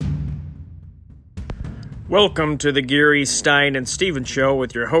Welcome to the Geary, Stein, and Stevens Show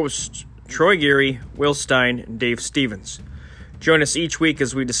with your hosts, Troy Geary, Will Stein, and Dave Stevens. Join us each week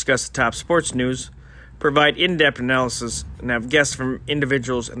as we discuss the top sports news, provide in-depth analysis, and have guests from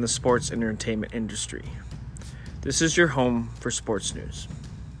individuals in the sports and entertainment industry. This is your home for sports news.